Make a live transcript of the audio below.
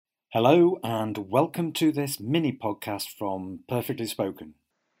Hello and welcome to this mini podcast from Perfectly Spoken.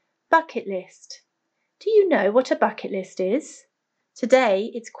 Bucket list. Do you know what a bucket list is? Today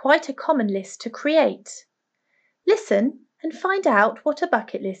it's quite a common list to create. Listen and find out what a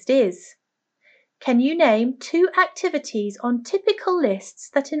bucket list is. Can you name 2 activities on typical lists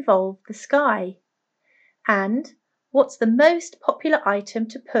that involve the sky? And what's the most popular item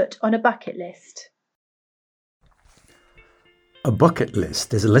to put on a bucket list? A bucket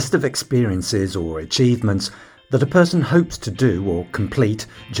list is a list of experiences or achievements that a person hopes to do or complete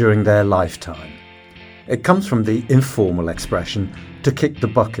during their lifetime. It comes from the informal expression to kick the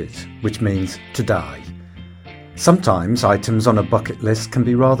bucket, which means to die. Sometimes items on a bucket list can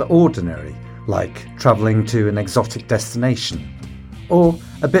be rather ordinary, like travelling to an exotic destination, or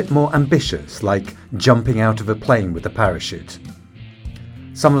a bit more ambitious, like jumping out of a plane with a parachute.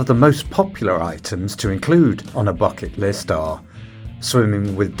 Some of the most popular items to include on a bucket list are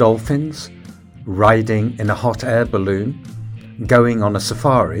swimming with dolphins, riding in a hot air balloon, going on a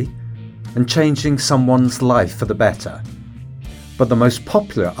safari, and changing someone's life for the better. But the most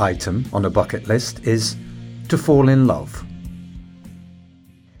popular item on a bucket list is to fall in love.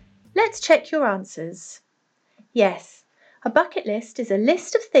 Let's check your answers. Yes, a bucket list is a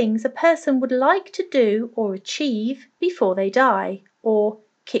list of things a person would like to do or achieve before they die, or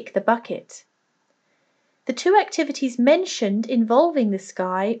kick the bucket. The 2 activities mentioned involving the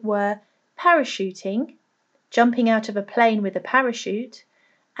sky were parachuting, jumping out of a plane with a parachute,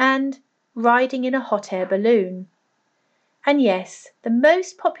 and riding in a hot air balloon. And yes, the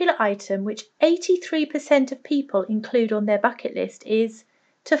most popular item which 83% of people include on their bucket list is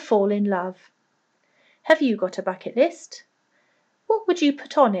to fall in love. Have you got a bucket list? What would you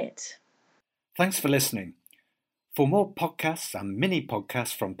put on it? Thanks for listening. For more podcasts and mini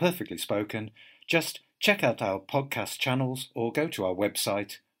podcasts from Perfectly Spoken, just check out our podcast channels or go to our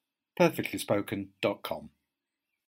website perfectlyspoken.com.